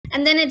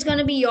and then it's going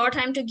to be your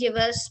time to give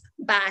us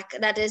back.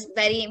 That is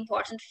very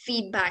important,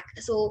 feedback.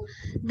 So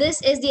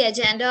this is the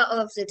agenda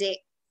of the day.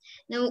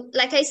 Now,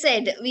 like I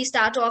said, we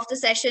start off the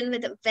session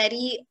with a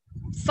very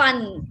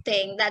fun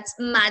thing, that's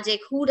magic.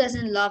 Who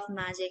doesn't love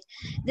magic?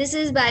 This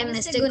is by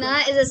Mr. Guna.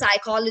 Is a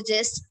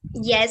psychologist.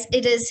 Yes,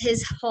 it is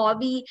his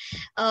hobby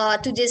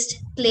to just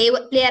play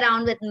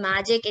around with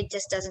magic. It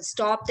just doesn't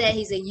stop there.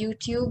 He's a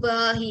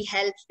YouTuber. He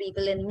helps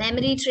people in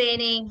memory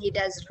training. He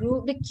does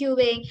Rubik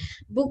cubing,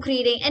 book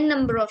reading, and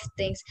number of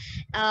things.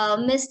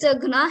 Mr.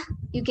 Guna,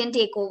 you can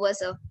take over,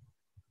 sir.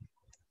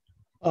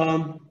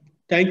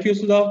 Thank you,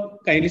 Sudha.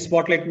 Kindly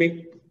spotlight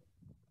me.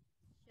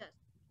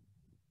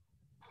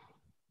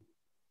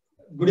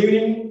 Good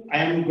evening.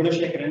 I am Guna,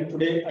 and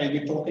today I will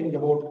be talking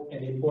about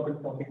an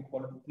important topic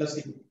called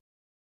placebo.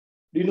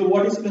 Do you know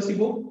what is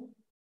placebo?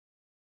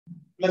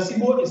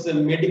 Placebo is a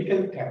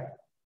medical term.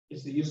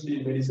 It's used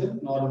in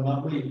medicine.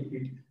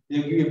 Normally,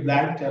 they give you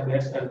blank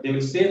tablets and they will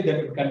say that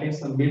it contains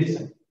some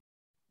medicine.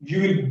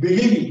 You will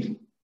believe it,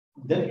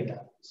 then it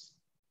happens.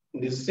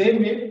 In the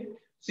same way,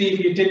 see, if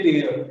you take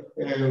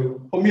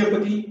the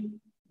homeopathy,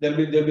 they'll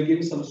be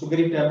giving some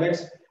sugary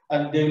tablets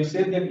and they will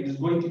say that it is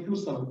going to cure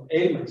some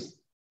ailments.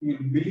 You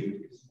will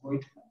believe it is going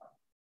to happen.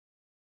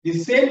 The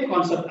same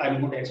concept I am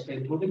going to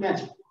explain through the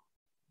magic.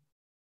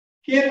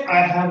 Here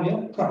I have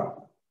a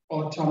cup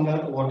or tumbler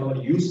or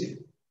whatever you say.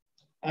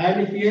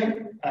 And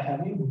here I have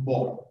a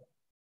ball.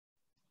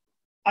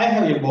 I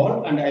have a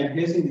ball and I am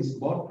placing this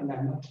ball and I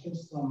am watching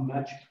some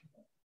magic.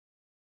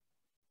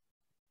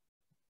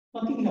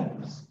 Nothing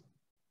happens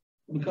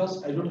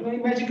because I don't have any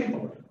magical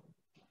power.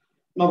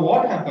 Now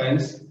what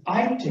happens?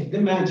 I take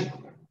the magic.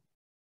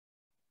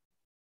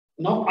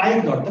 Now I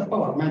got the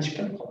power,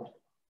 magical power.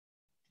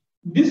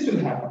 This will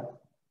happen.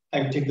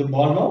 I take the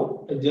ball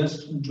now, I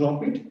just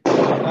drop it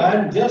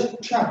and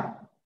just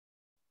tap.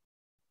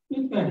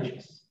 It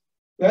vanishes.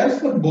 Where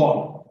is the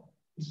ball?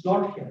 It's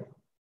not here.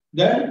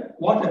 Then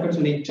what happens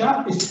when I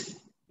tap is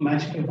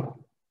magical power.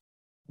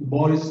 The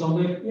ball is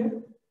somewhere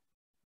here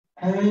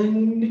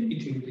and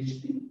it will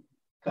reach the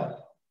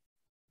cup.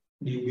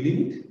 Do you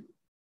believe it?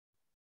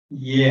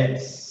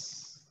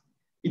 Yes.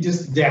 It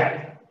is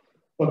there.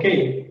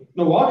 Okay.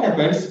 Now what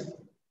happens?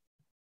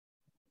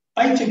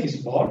 I take this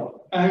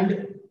ball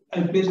and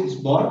I place this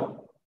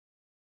ball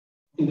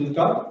into the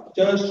cup,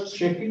 just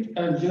shake it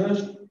and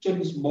just take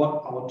this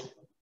ball out.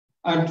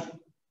 And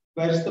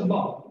where's the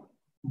ball?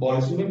 Ball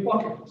is in my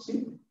pocket.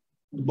 See?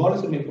 The ball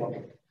is in my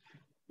pocket.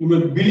 You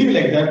may believe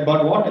like that,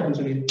 but what happens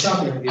when you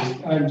tap like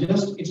this and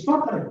just, it's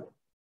not correct.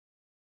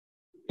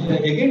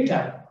 Again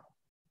tap.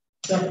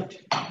 Tap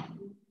it.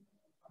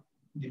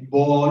 The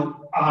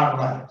ball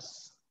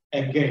arrives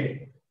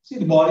again. See,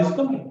 the ball is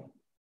coming.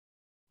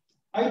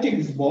 I take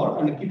this ball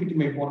and I keep it in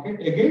my pocket.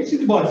 Again, see,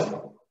 the ball is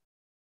coming.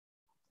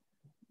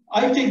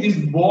 I take this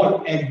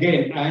ball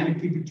again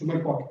and keep it to my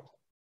pocket.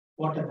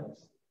 What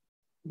happens?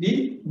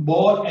 The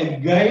ball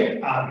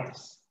again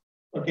arrives.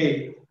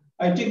 Okay.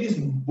 I take this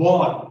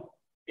ball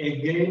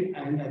again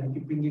and I'm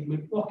keeping it in my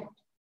pocket.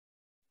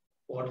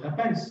 What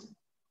happens?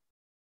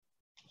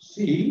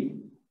 See,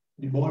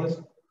 the ball is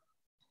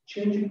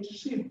changing to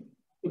shape,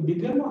 a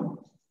bigger one.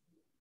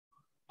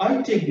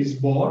 I take this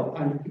ball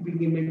and keep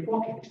it in my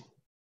pocket.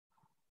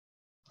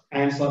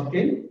 And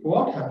something,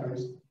 what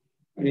happens?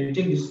 And I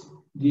take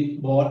the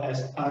ball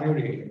as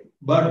arrived.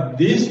 But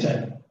this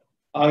time,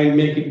 I will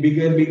make it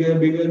bigger, bigger,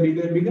 bigger,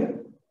 bigger, bigger.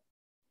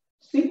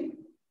 See?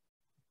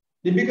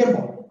 The bigger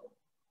ball.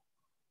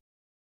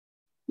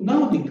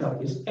 Now the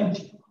cup is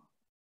empty.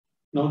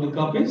 Now the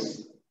cup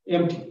is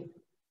empty.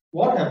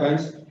 What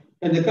happens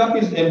when the cup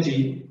is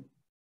empty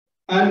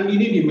and you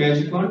need a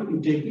magic wand, you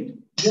take it,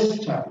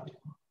 just tap it.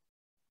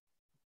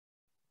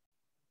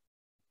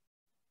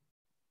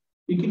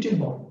 You get a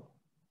ball.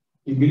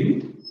 You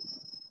believe it?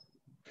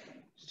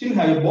 Still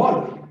have a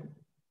ball.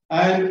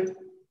 And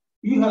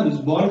you have this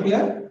ball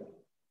here.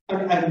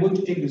 And I'm going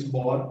to take this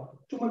ball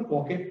to my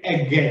pocket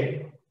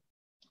again.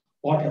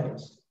 What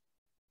happens?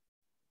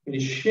 When you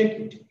shake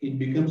it, it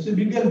becomes a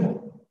bigger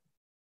ball.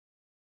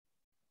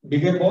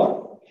 Bigger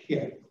ball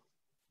here.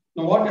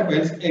 Now what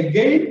happens?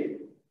 Again,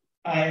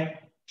 I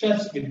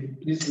touch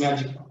with this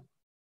magic wand.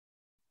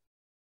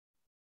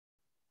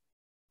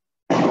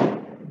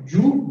 Do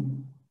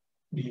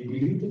you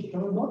believe that you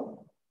have a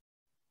ball?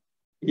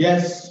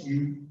 Yes,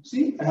 you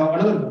see, I have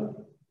another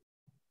ball.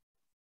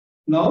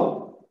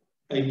 Now,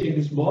 I take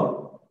this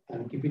ball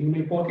and keep it in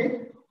my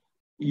pocket.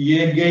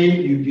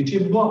 Again, you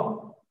get a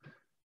ball.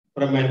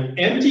 From an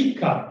empty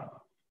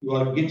cup, you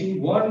are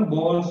getting one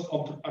ball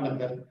after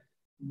another.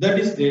 That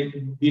is the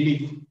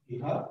belief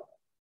you have.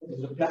 That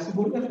is a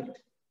placebo effect.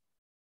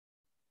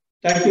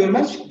 Thank you very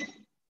much.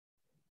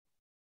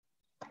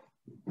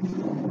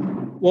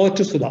 Over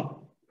to Sudha.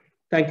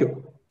 Thank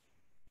you.